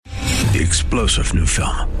The explosive new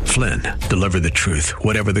film, Flynn, deliver the truth,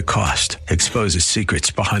 whatever the cost, exposes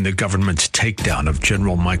secrets behind the government's takedown of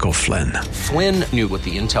General Michael Flynn. Flynn knew what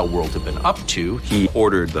the intel world had been up to. He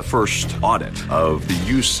ordered the first audit of the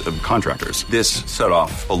use of contractors. This set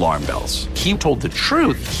off alarm bells. He told the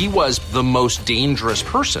truth. He was the most dangerous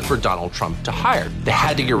person for Donald Trump to hire. They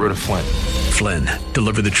had to get rid of Flynn. Flynn,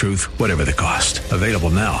 deliver the truth, whatever the cost. Available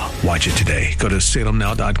now. Watch it today. Go to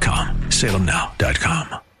salemnow.com.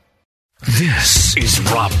 salemnow.com. This is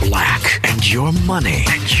Rob Black and your money.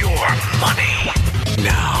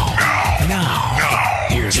 Now.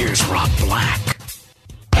 Here's Rob Black.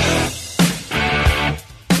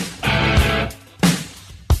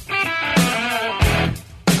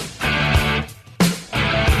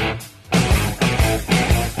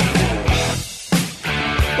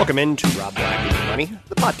 Welcome into Rob Black and Your Money,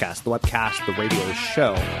 the podcast, the webcast, the radio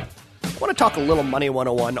show. I want to talk a little Money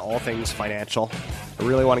 101, all things financial. I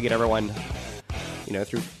really want to get everyone,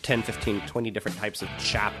 through 10, 15, 20 different types of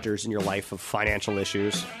chapters in your life of financial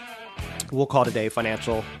issues. We'll call today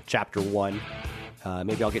Financial Chapter 1.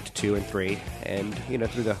 Maybe I'll get to 2 and 3. And,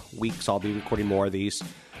 through the weeks, I'll be recording more of these.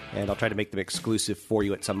 And I'll try to make them exclusive for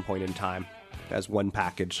you at some point in time as one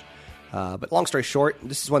package. But long story short,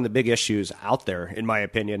 this is one of the big issues out there, in my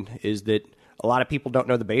opinion, is that a lot of people don't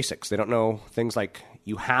know the basics. They don't know things like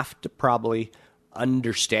you have to probably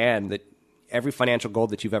understand that every financial goal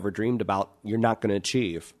that you've ever dreamed about, you're not going to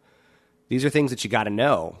achieve. These are things that you got to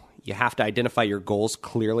know. You have to identify your goals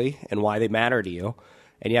clearly and why they matter to you,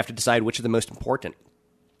 and you have to decide which are the most important.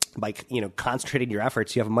 By concentrating your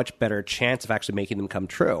efforts, you have a much better chance of actually making them come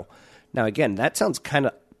true. Now, again, that sounds kind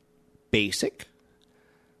of basic.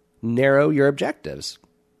 Narrow your objectives.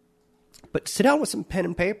 But sit down with some pen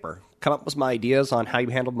and paper. Come up with some ideas on how you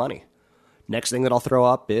handle money. Next thing that I'll throw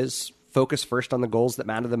up is focus first on the goals that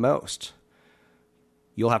matter the most.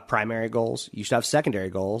 You'll have primary goals. You should have secondary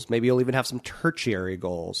goals. Maybe you'll even have some tertiary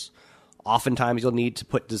goals. Oftentimes you'll need to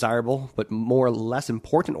put desirable but more or less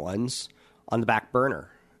important ones on the back burner.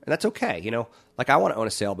 And that's okay. I want to own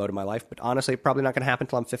a sailboat in my life, but honestly, probably not going to happen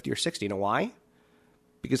until I'm 50 or 60. You know why?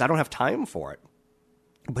 Because I don't have time for it.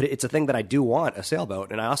 But it's a thing that I do want, a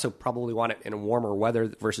sailboat, and I also probably want it in warmer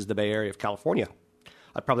weather versus the Bay Area of California.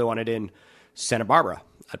 I'd probably want it in Santa Barbara.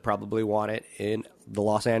 I'd probably want it in the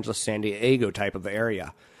Los Angeles, San Diego type of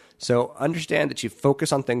area. So understand that you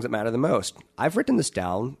focus on things that matter the most. I've written this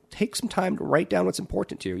down. Take some time to write down what's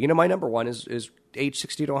important to you. My number one is age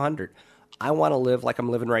 60 to 100. I want to live like I'm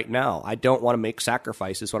living right now. I don't want to make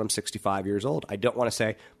sacrifices when I'm 65 years old. I don't want to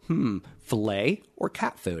say, filet or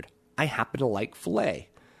cat food. I happen to like filet.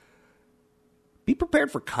 Be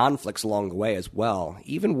prepared for conflicts along the way as well.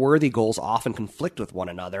 Even worthy goals often conflict with one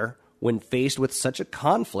another. When faced with such a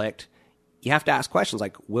conflict, you have to ask questions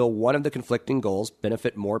like, will one of the conflicting goals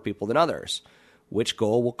benefit more people than others? Which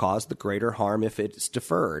goal will cause the greater harm if it's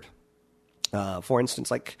deferred? For instance,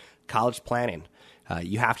 like college planning.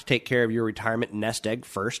 You have to take care of your retirement nest egg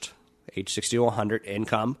first, age 60 to 100,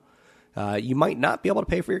 income. You might not be able to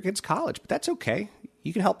pay for your kids' college, but that's okay.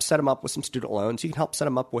 You can help set them up with some student loans. You can help set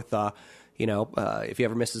them up with if he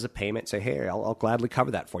ever misses a payment, say, hey, I'll gladly cover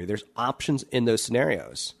that for you. There's options in those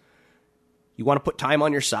scenarios. You want to put time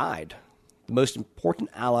on your side. The most important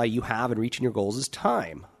ally you have in reaching your goals is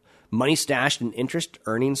time. Money stashed in interest,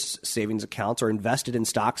 earnings, savings accounts, or invested in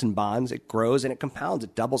stocks and bonds, it grows and it compounds.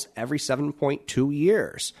 It doubles every 7.2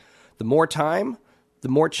 years. The more time, the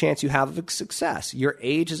more chance you have of success. Your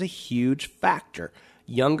age is a huge factor.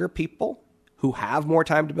 Younger people who have more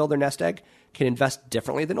time to build their nest egg can invest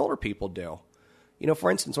differently than older people do.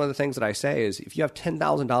 For instance, one of the things that I say is if you have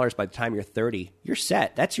 $10,000 by the time you're 30, you're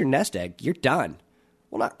set. That's your nest egg. You're done.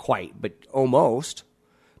 Well, not quite, but almost,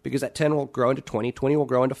 because that 10 will grow into 20, 20 will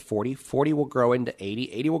grow into 40, 40 will grow into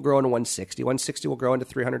 80, 80 will grow into 160, 160 will grow into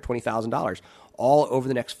 $320,000, all over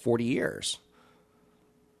the next 40 years.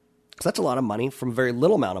 So that's a lot of money from a very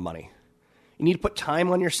little amount of money. You need to put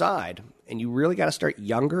time on your side, and you really got to start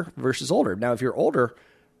younger versus older. Now, if you're older,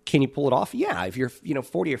 can you pull it off? Yeah. If you're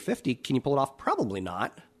 40 or 50, can you pull it off? Probably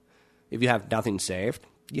not. If you have nothing saved,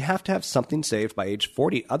 you have to have something saved by age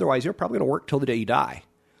 40. Otherwise, you're probably going to work till the day you die.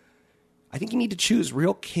 I think you need to choose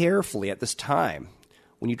real carefully at this time.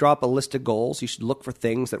 When you draw up a list of goals, you should look for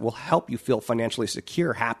things that will help you feel financially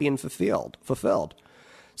secure, happy, and fulfilled.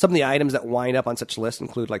 Some of the items that wind up on such a list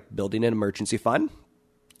include like building an emergency fund,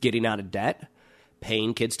 getting out of debt,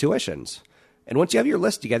 paying kids' tuitions. And once you have your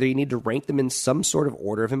list together, you need to rank them in some sort of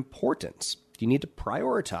order of importance. You need to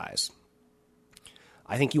prioritize.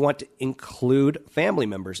 I think you want to include family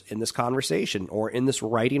members in this conversation or in this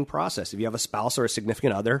writing process. If you have a spouse or a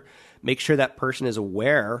significant other, make sure that person is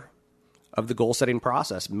aware of the goal setting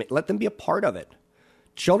process. Let them be a part of it.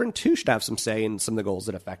 Children too should have some say in some of the goals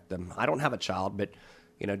that affect them. I don't have a child, but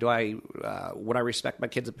would I respect my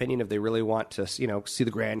kid's opinion if they really want to, see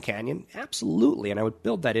the Grand Canyon? Absolutely. And I would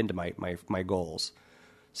build that into my goals.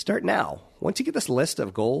 Start now. Once you get this list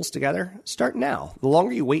of goals together, start now. The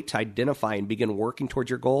longer you wait to identify and begin working towards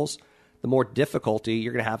your goals, the more difficulty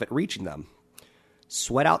you're going to have at reaching them.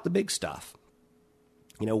 Sweat out the big stuff.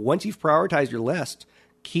 Once you've prioritized your list,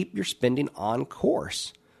 keep your spending on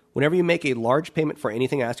course. Whenever you make a large payment for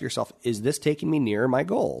anything, ask yourself, is this taking me near my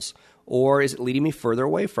goals? Or is it leading me further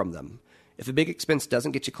away from them? If a big expense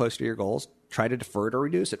doesn't get you closer to your goals, try to defer it or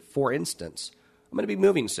reduce it. For instance, I'm going to be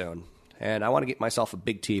moving soon, and I want to get myself a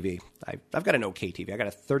big TV. I've got an okay TV. I got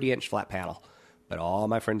a 30-inch flat panel, but all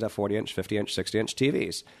my friends have 40-inch, 50-inch, 60-inch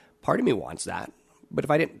TVs. Part of me wants that, but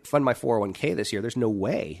if I didn't fund my 401k this year, there's no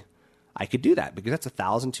way I could do that because that's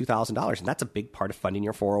 $1,000, $2,000, and that's a big part of funding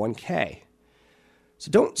your 401k.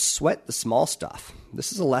 So don't sweat the small stuff.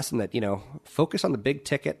 This is a lesson that, focus on the big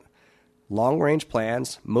ticket, long-range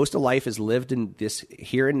plans. Most of life is lived in this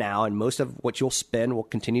here and now, and most of what you'll spend will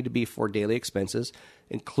continue to be for daily expenses,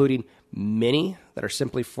 including many that are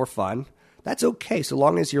simply for fun. That's okay, so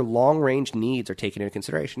long as your long-range needs are taken into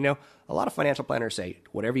consideration. A lot of financial planners say,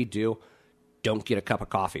 whatever you do, don't get a cup of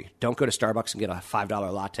coffee. Don't go to Starbucks and get a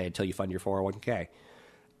 $5 latte until you fund your 401k.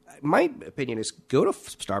 My opinion is go to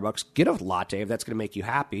Starbucks, get a latte if that's going to make you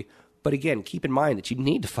happy. But again, keep in mind that you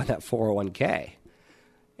need to fund that 401k.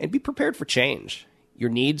 And be prepared for change. Your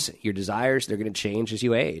needs, your desires, they're going to change as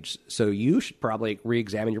you age. So you should probably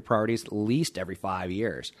re-examine your priorities at least every 5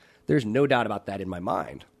 years. There's no doubt about that in my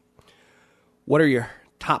mind. What are your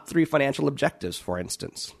top 3 financial objectives, for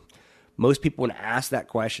instance? Most people, when asked that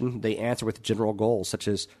question, they answer with general goals such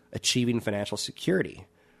as achieving financial security.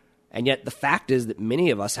 And yet the fact is that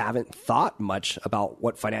many of us haven't thought much about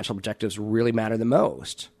what financial objectives really matter the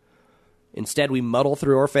most. Instead, we muddle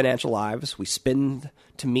through our financial lives. We spend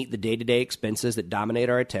to meet the day-to-day expenses that dominate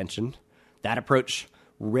our attention. That approach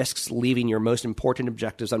risks leaving your most important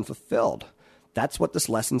objectives unfulfilled. That's what this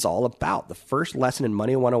lesson's all about. The first lesson in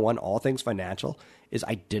Money 101, All Things Financial, is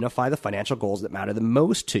identify the financial goals that matter the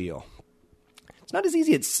most to you. It's not as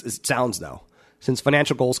easy as it sounds, though, since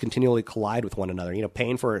financial goals continually collide with one another.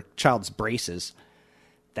 Paying for a child's braces,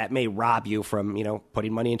 that may rob you from,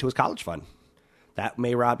 putting money into his college fund. That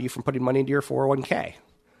may rob you from putting money into your 401k.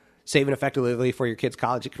 Saving effectively for your kid's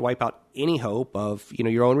college, it could wipe out any hope of,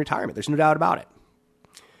 your own retirement. There's no doubt about it.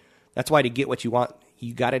 That's why to get what you want,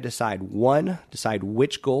 you got to decide. 1, decide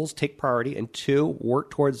which goals take priority, and 2,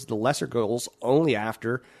 work towards the lesser goals only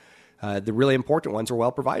after the really important ones are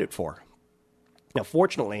well provided for. Now,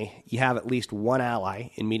 fortunately, you have at least one ally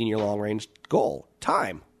in meeting your long-range goal,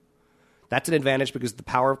 time. That's an advantage because of the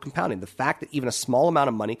power of compounding. The fact that even a small amount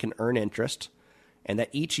of money can earn interest, and that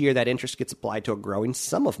each year that interest gets applied to a growing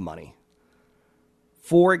sum of money.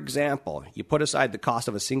 For example, you put aside the cost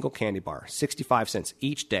of a single candy bar, 65 cents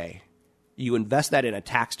each day. You invest that in a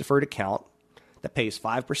tax-deferred account that pays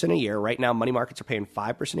 5% a year. Right now, money markets are paying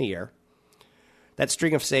 5% a year. That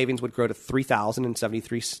string of savings would grow to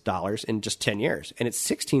 $3,073 in just 10 years, and it's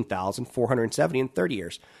 $16,470 in 30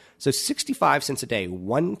 years. So 65 cents a day,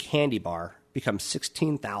 one candy bar becomes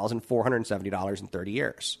 $16,470 in 30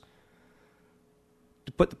 years.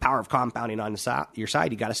 To put the power of compounding on your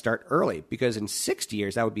side, you got to start early, because in 60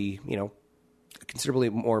 years, that would be, considerably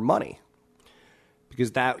more money.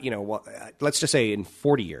 Because that, let's just say in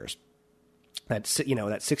 40 years, that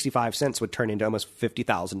 65 cents would turn into almost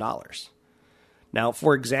 $50,000. Now,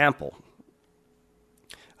 for example,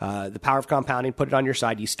 the power of compounding, put it on your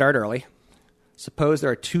side. You start early. Suppose there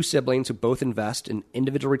are 2 siblings who both invest in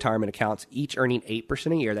individual retirement accounts, each earning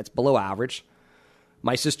 8% a year. That's below average.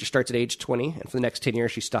 My sister starts at age 20, and for the next 10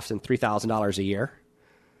 years, she stuffs in $3,000 a year.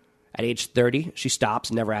 At age 30, she stops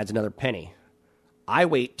and never adds another penny. I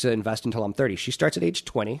wait to invest until I'm 30. She starts at age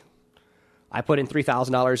 20. I put in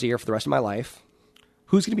 $3,000 a year for the rest of my life.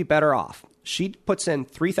 Who's going to be better off? She puts in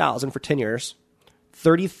 $3,000 for 10 years,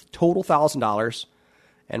 $30 total $1,000,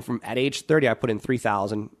 and at age 30, I put in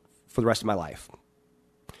 $3,000 for the rest of my life.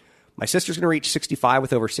 My sister's going to reach 65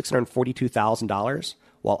 with over $642,000,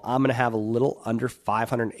 while I'm going to have a little under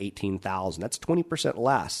 $518,000. That's 20%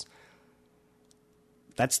 less.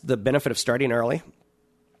 That's the benefit of starting early.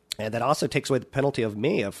 And that also takes away the penalty of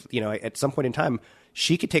me of, at some point in time,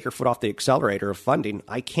 she could take her foot off the accelerator of funding.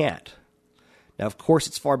 I can't. Now, of course,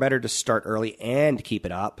 it's far better to start early and keep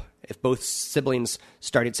it up. If both siblings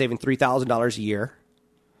started saving $3,000 a year,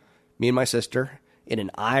 me and my sister, in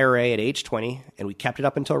an IRA at age 20, and we kept it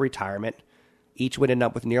up until retirement, each would end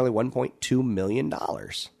up with nearly $1.2 million.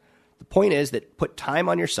 The point is that put time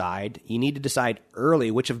on your side. You need to decide early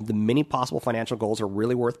which of the many possible financial goals are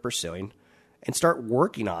really worth pursuing and start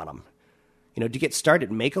working on them. To get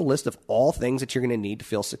started, make a list of all things that you're going to need to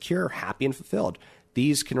feel secure, happy, and fulfilled.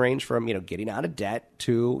 These can range from, getting out of debt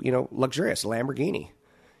to, luxurious Lamborghini.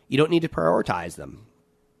 You don't need to prioritize them.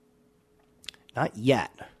 Not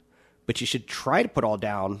yet. But you should try to put all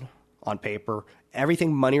down on paper,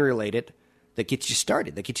 everything money related that gets you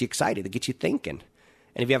started, that gets you excited, that gets you thinking.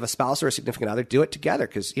 And if you have a spouse or a significant other, do it together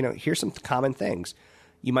because, here's some common things.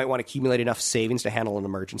 You might want to accumulate enough savings to handle an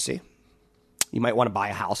emergency. You might want to buy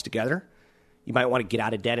a house together. You might want to get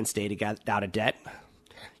out of debt and stay out of debt.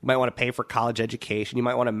 You might want to pay for college education. You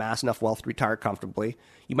might want to amass enough wealth to retire comfortably.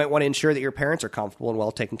 You might want to ensure that your parents are comfortable and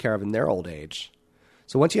well taken care of in their old age.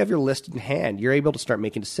 So once you have your list in hand, you're able to start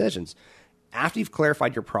making decisions. After you've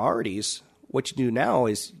clarified your priorities, what you do now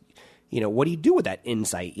is, what do you do with that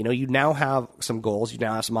insight? You now have some goals. You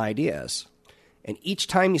now have some ideas. And each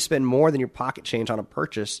time you spend more than your pocket change on a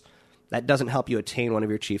purchase, that doesn't help you attain one of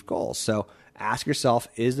your chief goals. So ask yourself,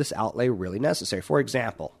 is this outlay really necessary? For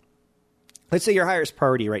example, let's say your highest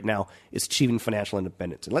priority right now is achieving financial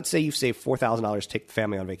independence. And let's say you've saved $4,000 to take the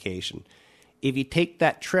family on vacation. If you take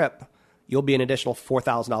that trip, you'll be an additional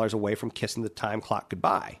 $4,000 away from kissing the time clock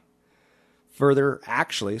goodbye. Further,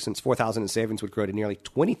 actually, since $4,000 in savings would grow to nearly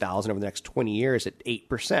 $20,000 over the next 20 years at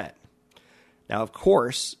 8%. Now, of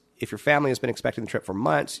course, if your family has been expecting the trip for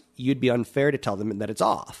months, you'd be unfair to tell them that it's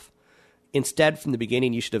off. Instead, from the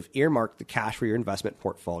beginning, you should have earmarked the cash for your investment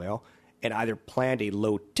portfolio and either planned a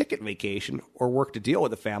low-ticket vacation or worked a deal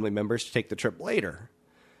with the family members to take the trip later.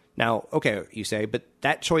 Now, okay, you say, but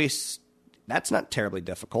that choice, that's not terribly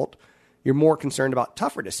difficult. You're more concerned about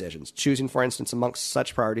tougher decisions, choosing, for instance, amongst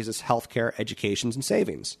such priorities as healthcare, education, and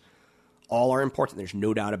savings. All are important, there's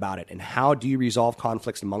no doubt about it. And how do you resolve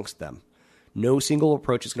conflicts amongst them? No single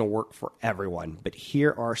approach is going to work for everyone, but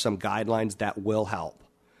here are some guidelines that will help.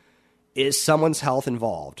 Is someone's health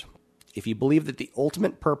involved? If you believe that the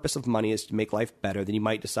ultimate purpose of money is to make life better, then you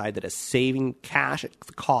might decide that saving cash at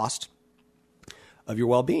the cost of your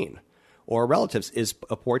well-being or relatives is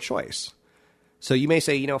a poor choice. So you may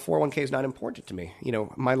say, 401k is not important to me.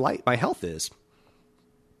 My health is.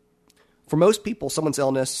 For most people, someone's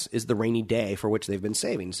illness is the rainy day for which they've been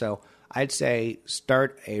saving. So I'd say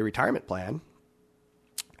start a retirement plan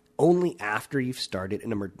only after you've started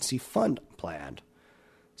an emergency fund plan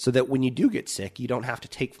so that when you do get sick, you don't have to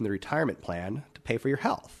take from the retirement plan to pay for your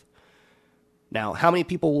health. Now, how many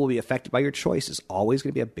people will be affected by your choice is always going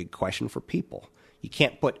to be a big question for people. You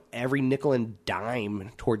can't put every nickel and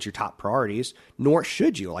dime towards your top priorities, nor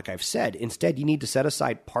should you, like I've said. Instead, you need to set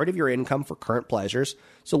aside part of your income for current pleasures,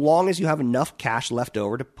 so long as you have enough cash left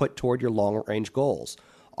over to put toward your long-range goals.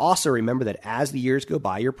 Also, remember that as the years go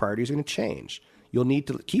by, your priorities are going to change. You'll need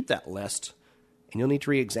to keep that list, and you'll need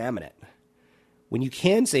to re-examine it. When you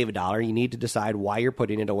can save $1, you need to decide why you're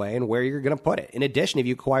putting it away and where you're going to put it. In addition, if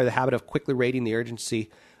you acquire the habit of quickly rating the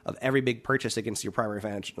urgency of every big purchase against your primary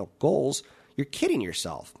financial goals, you're kidding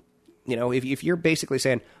yourself. If you're basically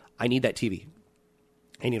saying, I need that TV,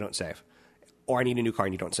 and you don't save, or I need a new car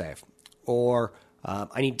and you don't save, or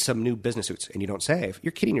I need some new business suits and you don't save,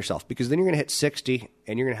 you're kidding yourself because then you're going to hit 60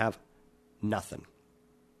 and you're going to have nothing.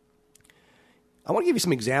 I want to give you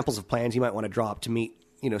some examples of plans you might want to draw up to meet,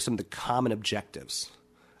 some of the common objectives.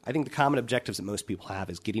 I think the common objectives that most people have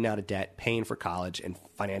is getting out of debt, paying for college, and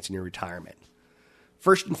financing your retirement.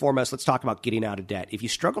 First and foremost, let's talk about getting out of debt. If you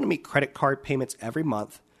struggle to meet credit card payments every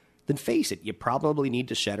month, then face it, you probably need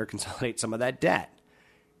to shed or consolidate some of that debt.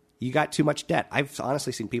 You got too much debt. I've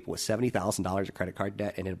honestly seen people with $70,000 of credit card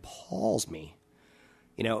debt, and it appalls me.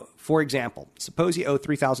 For example, suppose you owe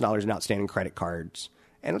 $3,000 in outstanding credit cards,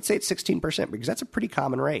 and let's say it's 16%, because that's a pretty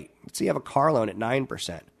common rate. Let's say you have a car loan at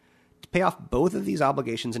 9%. To pay off both of these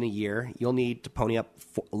obligations in a year, you'll need to pony up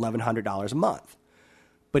 $1,100 a month.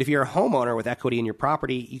 But if you're a homeowner with equity in your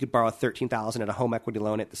property, you could borrow $13,000 at a home equity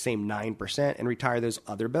loan at the same 9% and retire those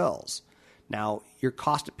other bills. Now, your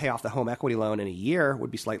cost to pay off the home equity loan in a year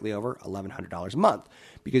would be slightly over $1,100 a month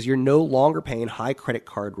because you're no longer paying high credit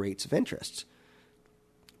card rates of interest.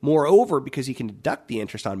 Moreover, because you can deduct the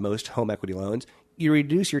interest on most home equity loans, you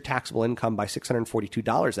reduce your taxable income by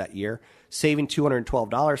 $642 that year, saving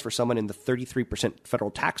 $212 for someone in the 33%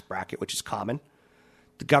 federal tax bracket, which is common.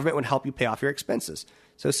 The government would help you pay off your expenses.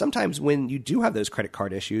 So sometimes when you do have those credit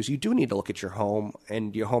card issues, you do need to look at your home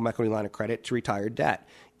and your home equity line of credit to retire debt,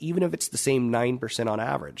 even if it's the same 9% on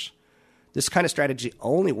average. This kind of strategy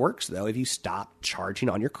only works, though, if you stop charging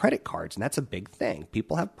on your credit cards, and that's a big thing.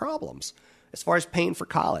 People have problems. As far as paying for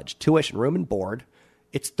college, tuition, room, and board,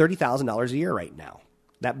 it's $30,000 a year right now.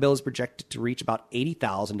 That bill is projected to reach about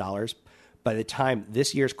 $80,000 by the time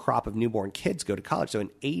this year's crop of newborn kids go to college. So in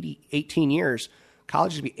 18 years,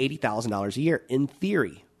 college is going to be $80,000 a year in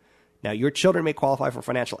theory. Now, your children may qualify for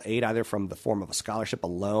financial aid either from the form of a scholarship, a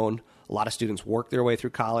loan. A lot of students work their way through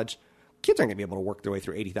college. Kids aren't going to be able to work their way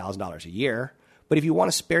through $80,000 a year. But if you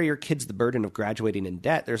want to spare your kids the burden of graduating in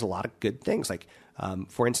debt, there's a lot of good things. Like,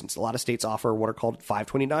 for instance, a lot of states offer what are called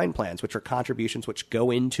 529 plans, which are contributions which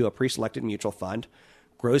go into a pre-selected mutual fund,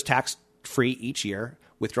 grows tax-free each year,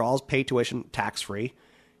 withdrawals pay tuition tax-free.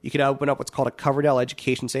 You can open up what's called a Coverdell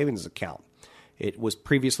Education Savings Account. It was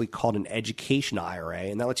previously called an education IRA,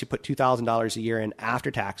 and that lets you put $2,000 a year in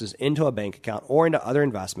after taxes into a bank account or into other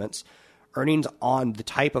investments. Earnings on the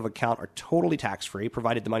type of account are totally tax-free,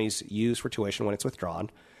 provided the money is used for tuition when it's withdrawn.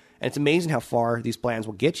 And it's amazing how far these plans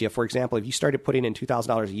will get you. For example, if you started putting in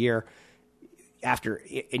 $2,000 a year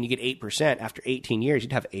and you get 8%, after 18 years,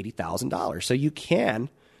 you'd have $80,000. So you can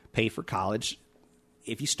pay for college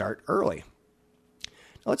if you start early.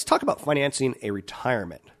 Now let's talk about financing a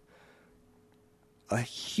retirement. A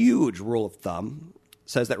huge rule of thumb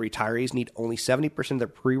says that retirees need only 70% of their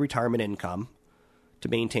pre-retirement income to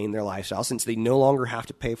maintain their lifestyle, since they no longer have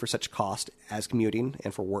to pay for such cost as commuting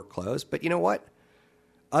and for work clothes. But you know what?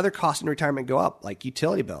 Other costs in retirement go up, like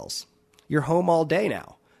utility bills. You're home all day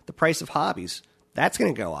now. The price of hobbies, that's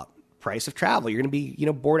going to go up. Price of travel, you're going to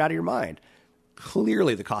be, bored out of your mind.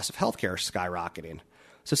 Clearly, the cost of healthcare is skyrocketing.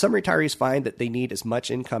 So some retirees find that they need as much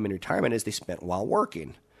income in retirement as they spent while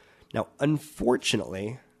working. Now,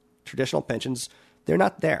 unfortunately, traditional pensions, they're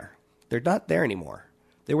not there. They're not there anymore.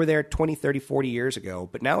 They were there 20, 30, 40 years ago,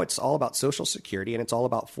 but now it's all about Social Security and it's all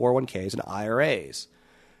about 401ks and IRAs.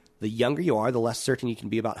 The younger you are, the less certain you can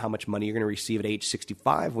be about how much money you're going to receive at age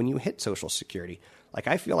 65 when you hit Social Security. Like,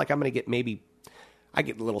 I feel like I'm going to get I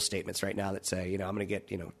get little statements right now that say, I'm going to get,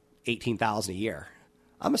 $18,000 a year.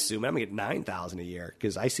 I'm assuming I'm going to get $9,000 a year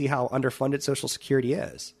because I see how underfunded Social Security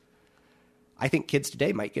is. I think kids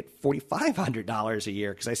today might get $4,500 a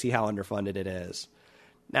year because I see how underfunded it is.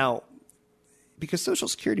 Now, because Social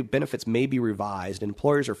Security benefits may be revised and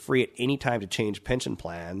employers are free at any time to change pension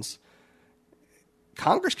plans,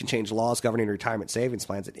 Congress can change laws governing retirement savings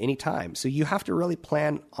plans at any time. So you have to really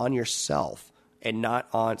plan on yourself and not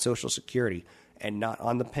on Social Security and not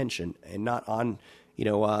on the pension and not on,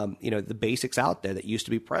 the basics out there that used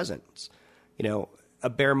to be present. A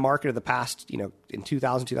bear market of the past, in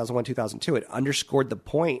 2000, 2001, 2002, it underscored the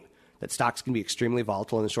point that stocks can be extremely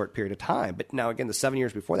volatile in a short period of time. But now, again, the 7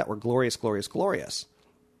 years before that were glorious, glorious, glorious.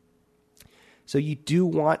 So you do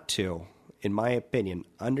want to, in my opinion,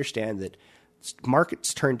 understand that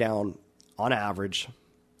markets turn down, on average,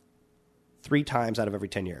 3 times out of every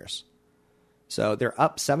 10 years. So they're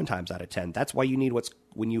up 7 times out of 10. That's why you need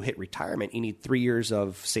when you hit retirement, you need 3 years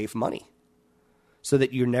of safe money so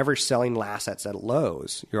that you're never selling assets at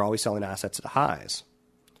lows. You're always selling assets at highs.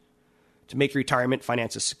 To make retirement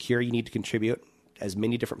finances secure, you need to contribute as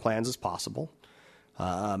many different plans as possible.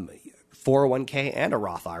 401k and a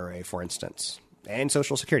Roth IRA, for instance, and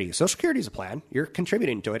Social Security. Social Security is a plan. You're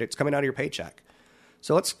contributing to it. It's coming out of your paycheck.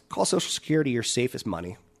 So let's call Social Security your safest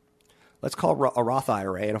money. Let's call a Roth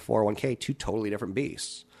IRA and a 401k 2 totally different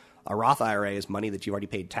beasts. A Roth IRA is money that you already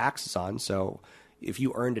paid taxes on. So if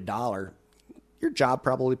you earned $1, your job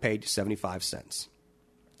probably paid you 77 cents.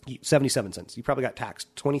 You probably got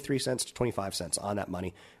taxed 23 cents to 25 cents on that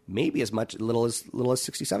money, maybe as little as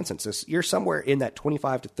 67 cents. So you're somewhere in that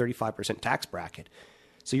 25 to 35% tax bracket.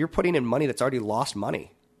 So you're putting in money that's already lost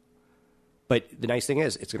money. But the nice thing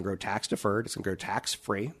is it's going to grow tax deferred. It's going to grow tax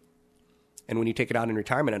free. And when you take it out in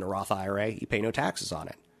retirement in a Roth IRA, you pay no taxes on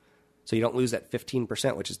it. So you don't lose that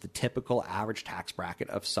 15%, which is the typical average tax bracket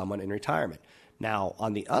of someone in retirement. Now,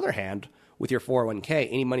 on the other hand, with your 401k,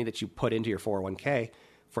 any money that you put into your 401k,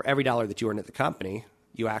 for every dollar that you earn at the company,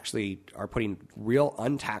 you actually are putting real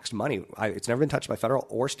untaxed money. It's never been touched by federal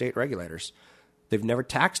or state regulators. They've never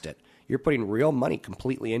taxed it. You're putting real money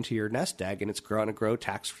completely into your nest egg, and it's going to grow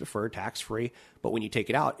tax deferred, tax free. But when you take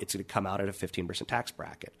it out, it's going to come out at a 15% tax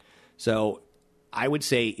bracket. So I would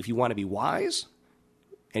say if you want to be wise,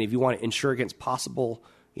 and if you want to insure against possible,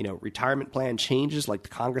 retirement plan changes, like the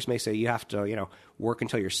Congress may say you have to, work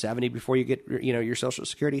until you're 70 before you get, your Social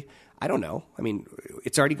Security. I don't know. I mean,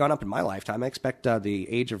 it's already gone up in my lifetime. I expect the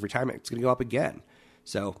age of retirement is going to go up again.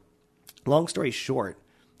 So long story short,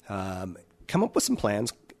 come up with some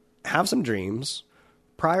plans, have some dreams,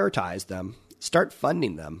 prioritize them, start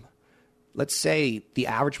funding them. Let's say the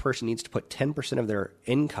average person needs to put 10% of their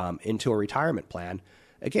income into a retirement plan.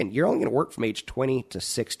 Again, you're only going to work from age 20 to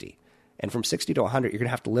 60. And from 60 to 100, you're going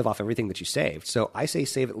to have to live off everything that you saved. So I say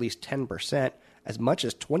save at least 10%, as much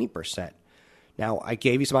as 20%. Now, I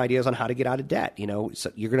gave you some ideas on how to get out of debt.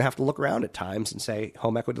 So you're going to have to look around at times and say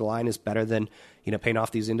home equity line is better than, paying off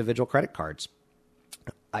these individual credit cards.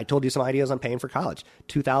 I told you some ideas on paying for college.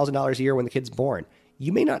 $2,000 a year when the kid's born.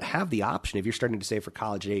 You may not have the option, if you're starting to save for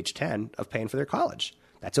college at age 10, of paying for their college.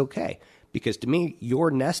 That's okay. Because to me, your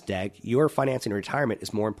nest egg, your financing retirement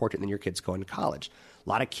is more important than your kids going to college. A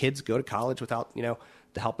lot of kids go to college without,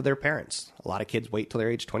 the help of their parents. A lot of kids wait till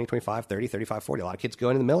they're age 20, 25, 30, 35, 40. A lot of kids go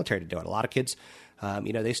into the military to do it. A lot of kids,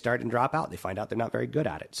 they start and drop out. They find out they're not very good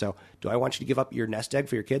at it. So do I want you to give up your nest egg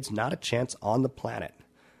for your kids? Not a chance on the planet.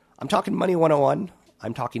 I'm talking Money 101.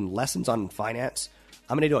 I'm talking lessons on finance.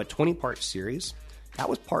 I'm going to do a 20-part series. That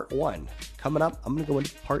was part 1. Coming up, I'm going to go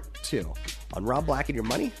into part 2. On Rob Black and Your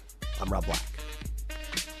Money, I'm Rob Black.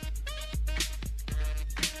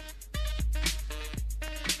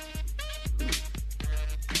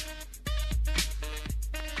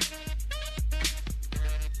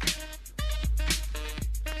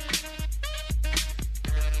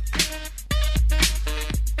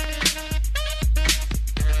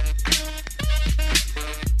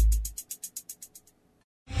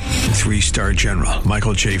 Three-star General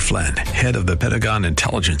Michael J. Flynn, head of the Pentagon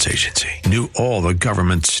Intelligence Agency, knew all the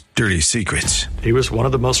government's dirty secrets. He was one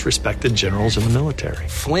of the most respected generals in the military.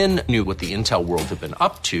 Flynn knew what the intel world had been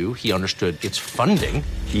up to. He understood its funding.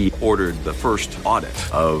 He ordered the first audit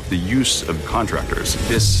of the use of contractors.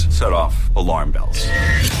 This set off alarm bells.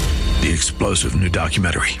 The explosive new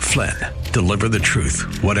documentary, Flynn, Deliver the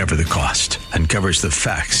Truth, Whatever the Cost, uncovers the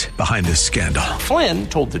facts behind this scandal. Flynn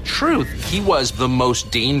told the truth. He was the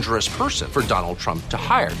most dangerous person for Donald Trump to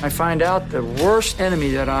hire. I find out the worst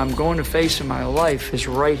enemy that I'm going to face in my life is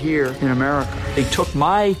right here in America. They took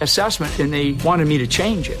my assessment and they wanted me to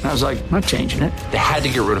change it. And I was like, I'm not changing it. They had to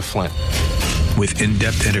get rid of Flynn. With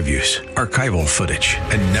in-depth interviews, archival footage,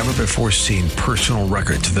 and never-before-seen personal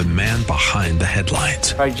records of the man behind the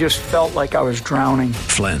headlines. I just felt like I was drowning.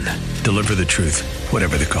 Flynn, Deliver the Truth,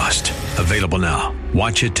 Whatever the Cost. Available now.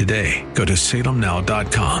 Watch it today. Go to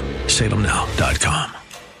salemnow.com. salemnow.com.